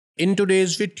In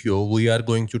today's video, we are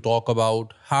going to talk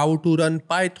about how to run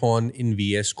Python in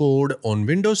VS Code on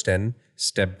Windows 10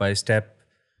 step by step.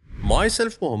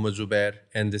 Myself Mohammad Zubair,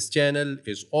 and this channel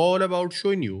is all about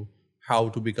showing you how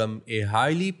to become a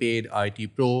highly paid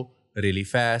IT pro really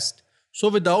fast. So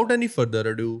without any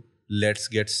further ado, let's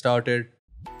get started.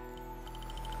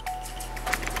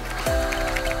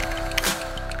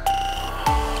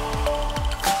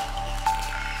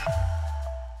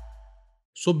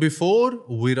 So before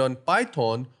we run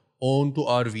Python onto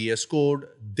our VS Code,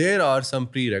 there are some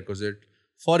prerequisites.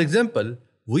 For example,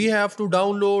 we have to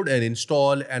download and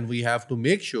install, and we have to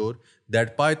make sure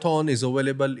that Python is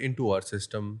available into our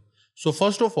system. So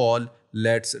first of all,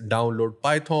 let's download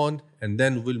Python and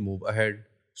then we'll move ahead.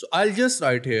 So I'll just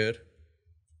write here,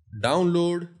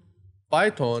 download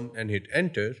Python and hit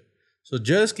enter. So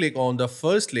just click on the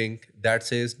first link that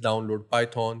says download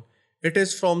Python. It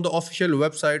is from the official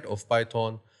website of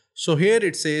Python. So here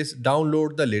it says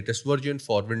download the latest version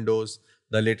for Windows.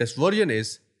 The latest version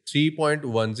is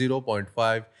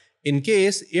 3.10.5. In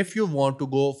case if you want to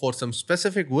go for some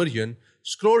specific version,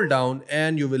 scroll down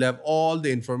and you will have all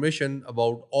the information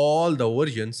about all the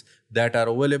versions that are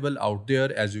available out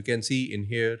there, as you can see in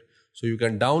here. So you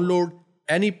can download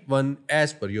any one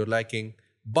as per your liking,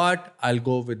 but I'll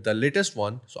go with the latest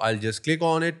one. So I'll just click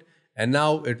on it and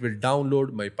now it will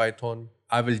download my Python.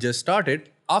 I will just start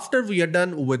it. After we are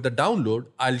done with the download,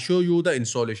 I'll show you the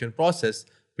installation process,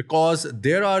 because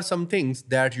there are some things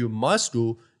that you must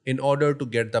do in order to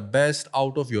get the best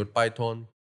out of your Python.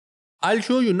 I'll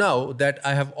show you now that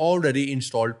I have already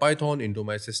installed Python into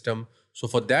my system. So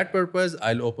for that purpose,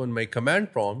 I'll open my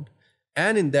command prompt,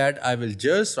 and in that I will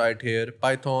just write here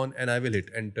Python and I will hit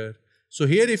enter. So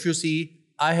here if you see,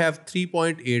 I have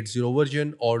 3.80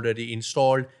 version already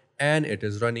installed and it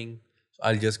is running. So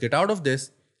I'll just get out of this.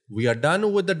 We are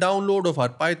done with the download of our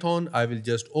Python. I will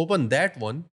just open that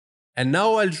one. And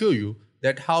now I'll show you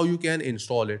that how you can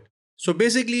install it. So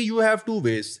basically you have two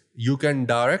ways. You can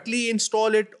directly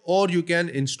install it or you can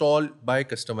install by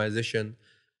customization.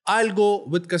 I'll go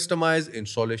with customized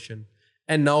installation.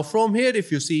 And now from here,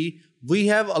 if you see, we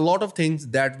have a lot of things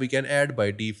that we can add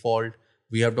by default.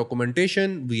 We have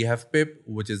documentation, we have pip,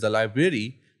 which is the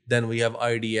library. Then we have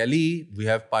IDE, we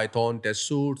have Python test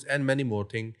suites and many more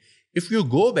things. If you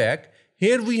go back,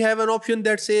 here we have an option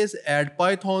that says add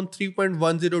Python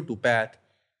 3.10 to path.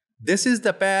 This is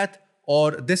the path,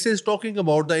 or this is talking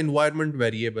about the environment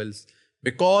variables.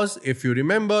 Because if you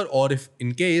remember, or if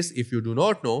in case if you do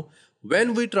not know,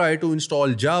 when we try to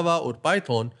install Java or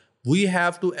Python, we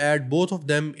have to add both of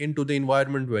them into the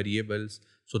environment variables.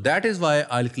 So that is why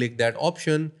I'll click that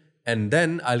option and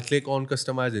then I'll click on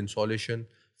customize installation.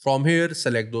 From here,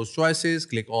 select those choices,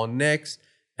 click on next,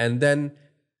 and then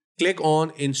click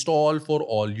on install for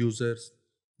all users.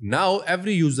 Now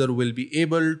every user will be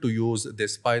able to use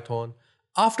this Python.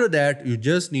 After that, you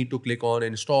just need to click on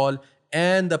install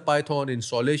and the Python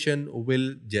installation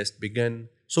will just begin.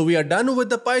 So we are done with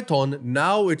the Python.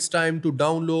 Now it's time to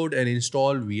download and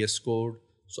install VS Code.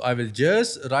 So I will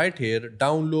just write here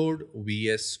download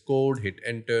VS Code, hit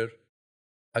enter.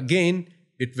 Again,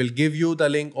 it will give you the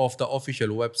link of the official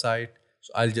website.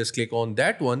 So I'll just click on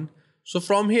that one. So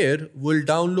from here, we'll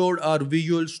download our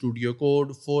Visual Studio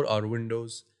Code for our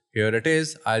Windows. Here it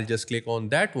is. I'll just click on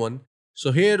that one.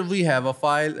 So here we have a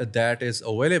file that is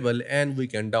available and we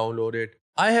can download it.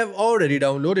 I have already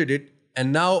downloaded it,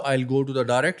 and now I'll go to the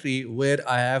directory where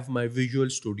I have my Visual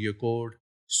Studio Code.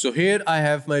 So here I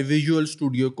have my Visual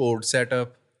Studio Code set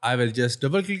up. I will just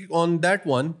double click on that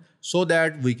one so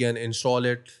that we can install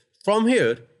it. From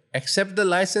here, accept the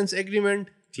license agreement,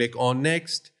 click on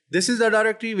next. This is the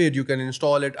directory where you can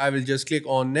install it. I will just click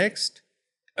on next.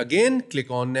 Again, click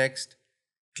on next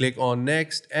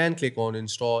and click on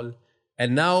install.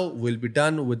 And now we'll be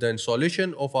done with the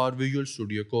installation of our Visual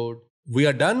Studio Code. We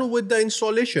are done with the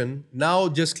installation. Now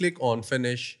just click on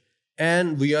finish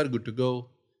and we are good to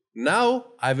go. Now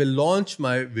I will launch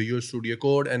my Visual Studio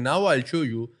Code and now I'll show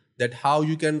you that how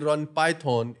you can run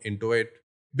Python into it.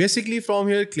 Basically from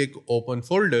here, click open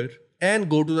folder and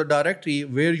go to the directory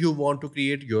where you want to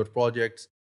create your projects.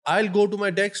 I'll go to my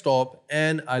desktop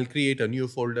and I'll create a new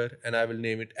folder and I will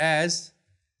name it as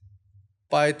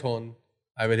Python.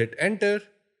 I will hit enter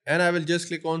and I will just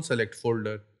click on select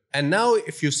folder. And now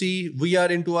if you see, we are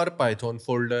into our Python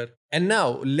folder. And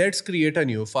now let's create a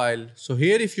new file. So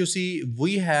here if you see,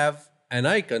 we have an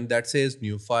icon that says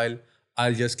new file.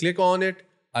 I'll just click on it.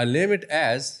 I'll name it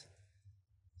as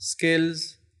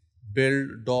skills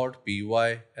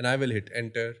build.py and I will hit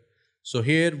enter. So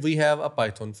here we have a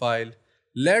Python file.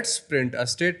 Let's print a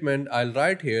statement. I'll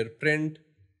write here print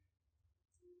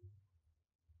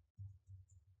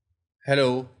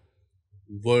hello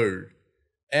world,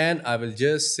 and I will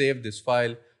just save this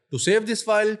file. To save this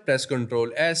file, press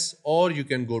Ctrl S, or you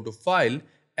can go to File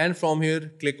and from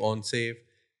here click on Save.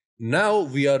 Now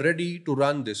we are ready to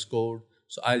run this code.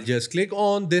 So I'll just click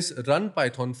on this Run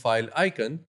Python file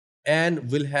icon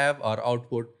and we'll have our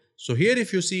output. So here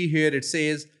if you see here it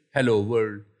says hello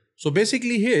world. So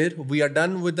basically here we are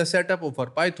done with the setup of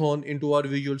our Python into our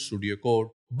Visual Studio Code.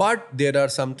 But there are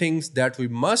some things that we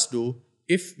must do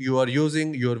if you are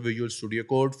using your Visual Studio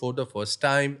Code for the first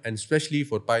time, and especially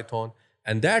for Python,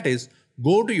 and that is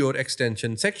go to your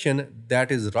extension section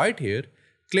that is right here,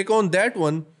 click on that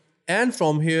one, and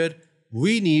from here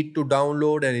we need to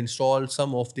download and install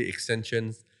some of the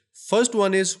extensions. First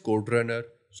one is Code Runner.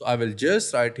 So I will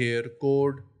just write here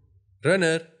Code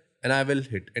Runner and I will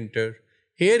hit enter.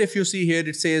 Here if you see here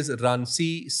it says run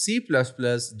C, C++,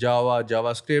 Java,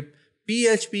 JavaScript,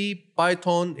 PHP,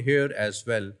 Python here as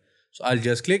well. So I'll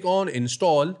just click on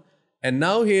install, and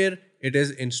now here it is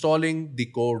installing the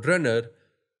Code Runner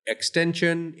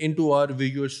extension into our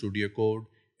Visual Studio Code.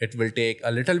 It will take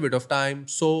a little bit of time,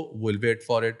 so we'll wait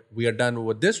for it. We are done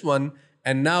with this one,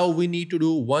 and now we need to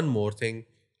do one more thing.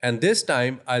 And this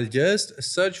time I'll just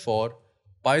search for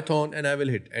Python and I will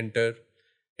hit enter.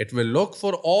 It will look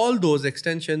for all those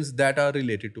extensions that are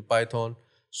related to Python.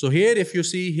 So here if you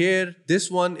see here,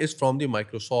 this one is from the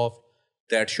Microsoft.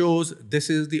 That shows this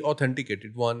is the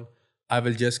authenticated one. I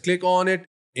will just click on it.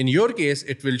 In your case,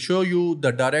 it will show you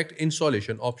the direct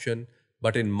installation option.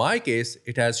 But in my case,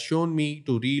 it has shown me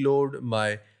to reload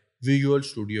my Visual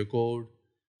Studio Code.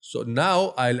 So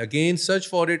now I'll again search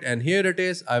for it and here it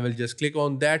is. I will just click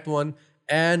on that one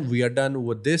and we are done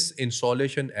with this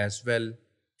installation as well.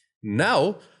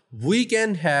 Now we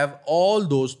can have all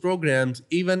those programs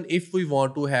even if we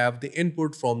want to have the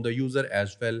input from the user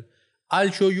as well. I'll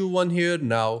show you one here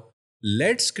now.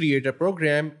 Let's create a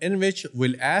program in which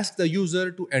we'll ask the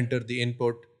user to enter the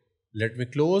input. Let me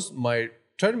close my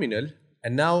terminal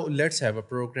and now let's have a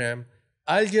program.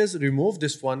 I'll just remove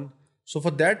this one. So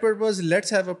for that purpose, let's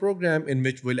have a program in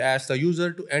which we'll ask the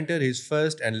user to enter his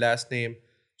first and last name.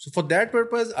 So for that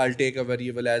purpose, I'll take a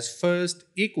variable as first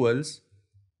equals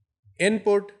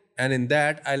input, and in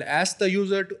that I'll ask the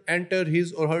user to enter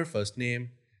his or her first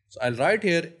name. So I'll write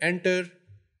here enter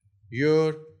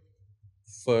your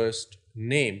first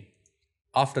name.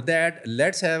 After that,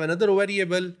 let's have another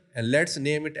variable and let's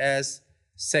name it as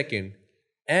second.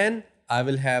 And I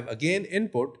will have again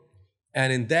input,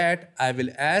 and in that I will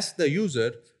ask the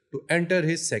user to enter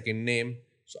his second name.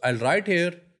 So I'll write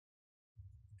here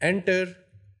enter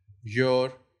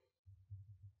your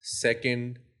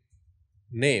second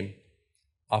name.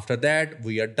 After that,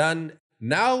 we are done.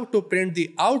 Now to print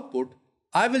the output,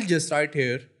 I will just write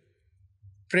here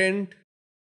print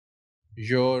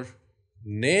your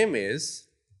name is,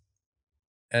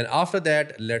 and after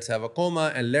that let's have a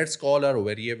comma and let's call our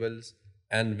variables,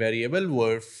 and variable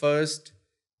were first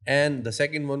and the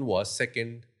second one was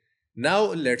second. Now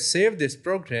let's save this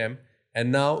program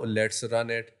and now let's run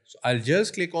it. So I'll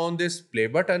just click on this play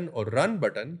button or run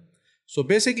button. So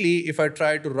basically if I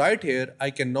try to write here, I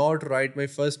cannot write my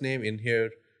first name in here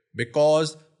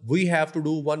because we have to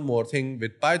do one more thing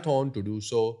with Python to do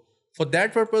so. For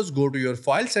that purpose, go to your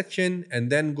file section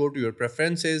and then go to your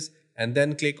preferences and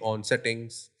then click on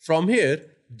settings. From here,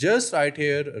 just write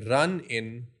here run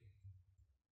in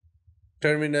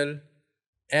terminal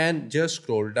and just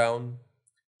scroll down.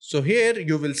 So here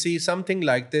you will see something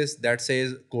like this that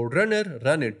says Code Runner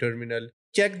run in terminal.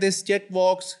 Check this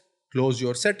checkbox, close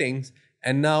your settings,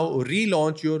 and now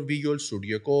relaunch your Visual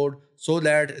Studio Code so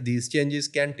that these changes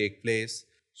can take place.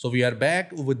 So we are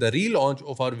back with the relaunch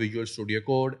of our Visual Studio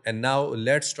Code, and now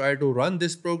let's try to run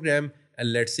this program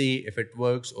and let's see if it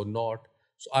works or not.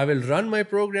 So I will run my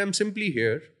program simply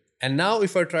here, and now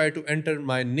if I try to enter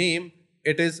my name,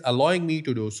 it is allowing me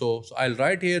to do so. So I'll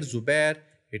write here Zubair,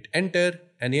 hit enter,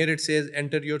 and here it says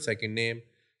enter your second name.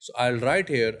 So I'll write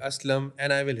here Aslam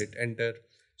and I will hit enter.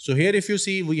 So here if you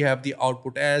see we have the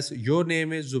output as your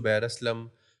name is Zubair Aslam.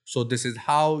 So this is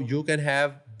how you can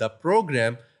have the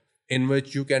program in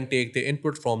which you can take the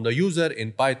input from the user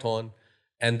in Python.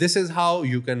 And this is how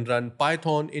you can run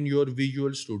Python in your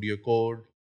Visual Studio Code.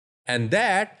 And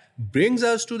that brings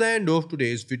us to the end of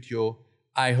today's video.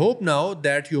 I hope now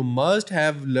that you must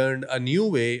have learned a new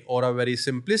way or a very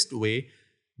simplest way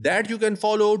that you can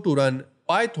follow to run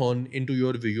Python into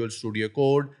your Visual Studio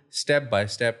Code step by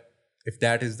step. If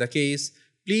that is the case,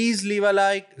 please leave a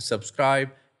like,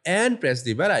 subscribe, and press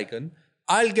the bell icon.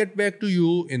 I'll get back to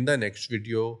you in the next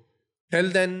video. Till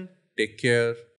then, take care.